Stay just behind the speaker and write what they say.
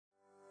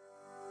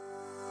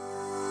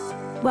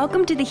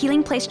Welcome to the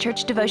Healing Place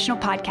Church Devotional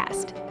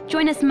Podcast.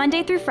 Join us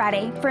Monday through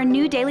Friday for a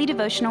new daily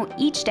devotional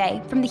each day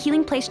from the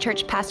Healing Place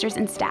Church pastors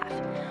and staff.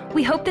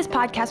 We hope this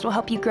podcast will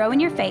help you grow in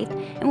your faith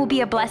and will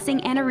be a blessing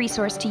and a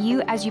resource to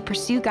you as you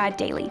pursue God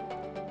daily.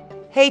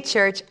 Hey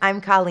church, I'm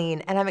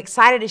Colleen, and I'm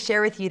excited to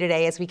share with you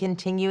today as we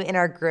continue in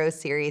our Grow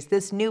series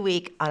this new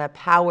week on a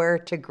power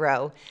to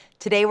grow.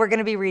 Today we're going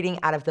to be reading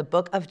out of the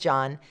book of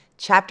John,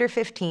 chapter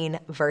 15,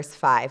 verse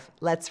 5.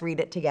 Let's read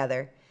it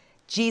together.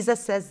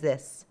 Jesus says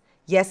this,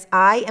 "Yes,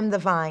 I am the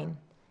vine.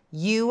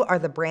 You are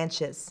the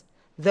branches.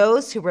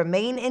 Those who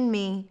remain in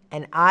me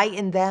and I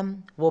in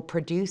them will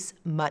produce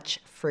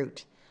much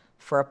fruit.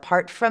 For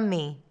apart from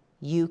me,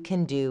 you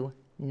can do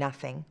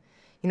nothing."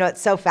 You know, it's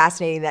so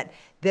fascinating that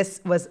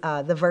this was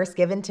the verse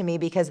given to me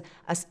because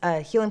a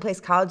Healing Place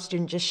College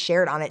student just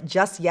shared on it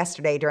just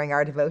yesterday during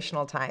our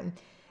devotional time.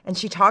 And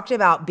she talked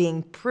about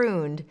being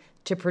pruned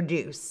to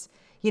produce.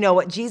 You know,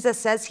 what Jesus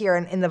says here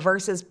in the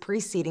verses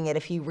preceding it,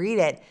 if you read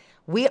it,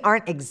 we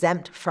aren't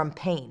exempt from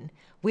pain.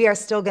 We are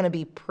still going to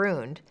be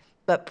pruned,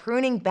 but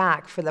pruning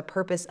back for the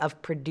purpose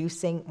of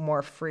producing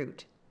more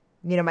fruit.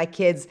 You know, my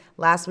kids,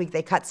 last week,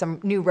 they cut some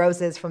new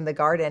roses from the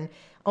garden,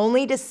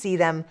 only to see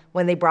them,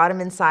 when they brought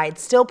them inside,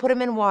 still put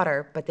them in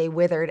water, but they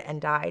withered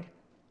and died.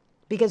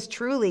 Because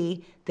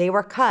truly, they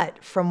were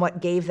cut from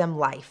what gave them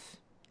life,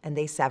 and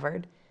they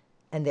severed,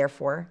 and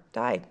therefore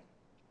died.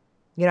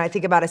 You know, I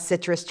think about a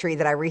citrus tree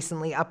that I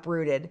recently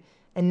uprooted,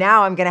 and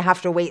now I'm going to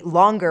have to wait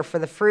longer for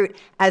the fruit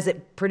as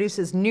it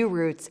produces new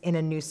roots in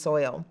a new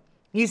soil.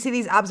 You see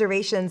these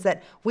observations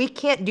that we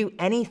can't do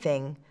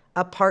anything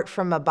apart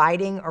from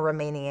abiding or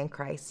remaining in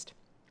Christ.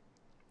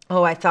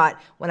 Oh, I thought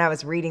when I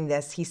was reading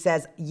this, he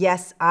says,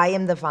 "Yes, I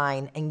am the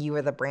vine and you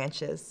are the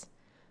branches."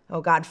 Oh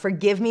God,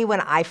 forgive me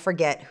when I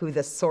forget who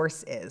the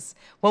source is,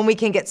 when we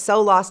can get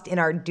so lost in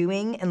our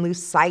doing and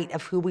lose sight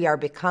of who we are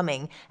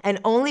becoming, and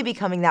only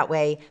becoming that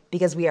way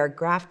because we are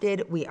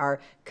grafted, we are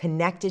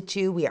connected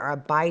to, we are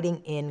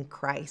abiding in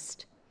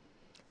Christ.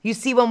 You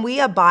see, when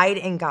we abide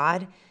in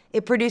God,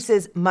 it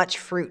produces much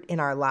fruit in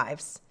our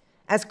lives.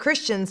 As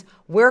Christians,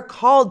 we're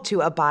called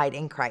to abide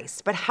in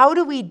Christ. But how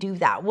do we do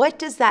that? What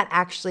does that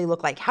actually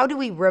look like? How do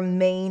we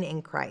remain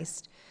in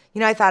Christ? You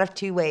know, I thought of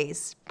two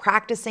ways: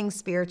 practicing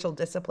spiritual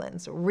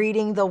disciplines,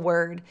 reading the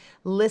word,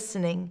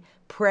 listening,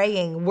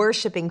 praying,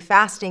 worshiping,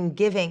 fasting,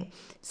 giving,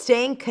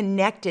 staying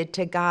connected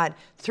to God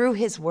through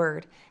his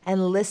word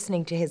and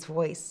listening to his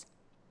voice.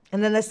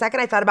 And then the second,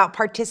 I thought about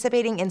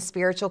participating in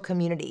spiritual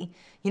community.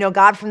 You know,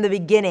 God from the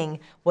beginning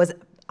was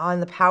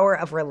on the power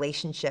of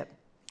relationship.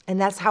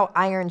 And that's how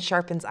iron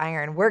sharpens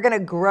iron. We're going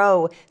to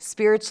grow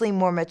spiritually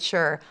more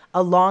mature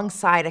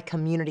alongside a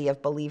community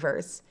of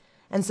believers.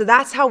 And so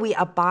that's how we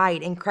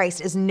abide in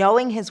Christ, is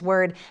knowing his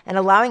word and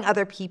allowing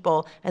other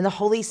people and the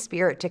Holy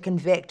Spirit to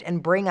convict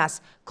and bring us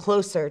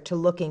closer to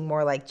looking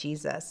more like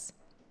Jesus.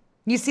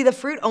 You see, the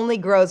fruit only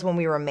grows when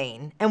we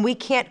remain, and we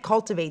can't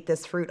cultivate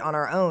this fruit on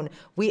our own.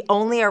 We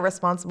only are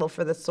responsible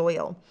for the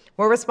soil.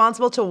 We're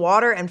responsible to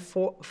water and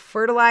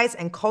fertilize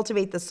and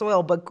cultivate the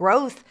soil, but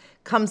growth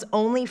comes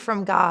only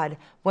from God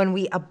when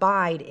we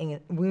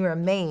we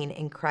remain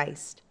in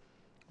Christ.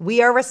 We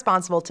are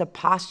responsible to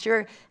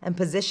posture and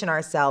position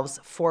ourselves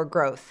for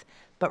growth,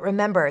 but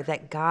remember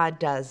that God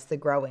does the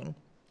growing.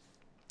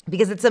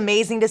 Because it's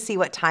amazing to see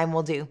what time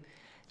will do.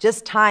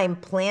 Just time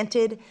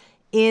planted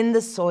in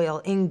the soil,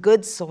 in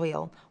good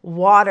soil,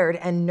 watered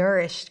and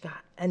nourished, God,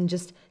 and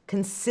just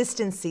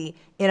consistency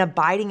in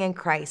abiding in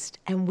Christ,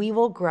 and we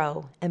will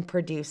grow and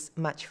produce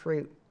much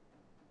fruit.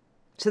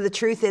 So the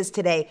truth is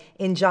today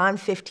in John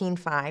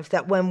 15:5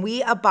 that when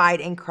we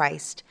abide in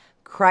Christ,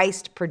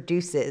 Christ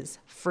produces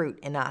fruit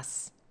in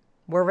us.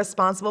 We're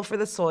responsible for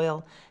the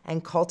soil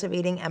and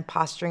cultivating and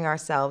posturing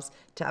ourselves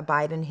to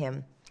abide in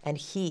him, and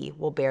he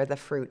will bear the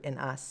fruit in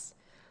us.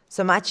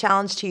 So my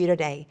challenge to you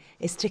today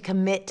is to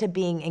commit to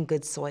being in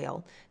good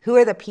soil. Who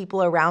are the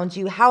people around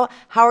you? How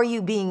are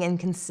you being in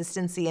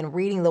consistency and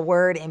reading the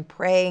word and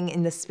praying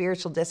in the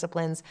spiritual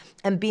disciplines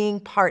and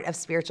being part of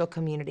spiritual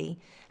community?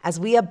 As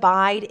we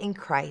abide in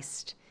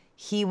Christ,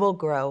 he will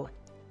grow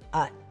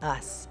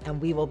us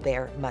and we will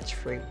bear much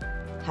fruit.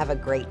 Have a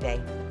great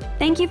day.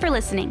 Thank you for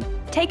listening.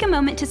 Take a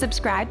moment to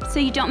subscribe so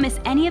you don't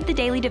miss any of the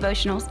daily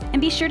devotionals, and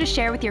be sure to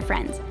share with your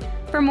friends.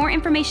 For more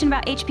information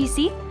about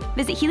HPC,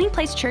 visit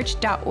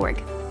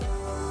healingplacechurch.org.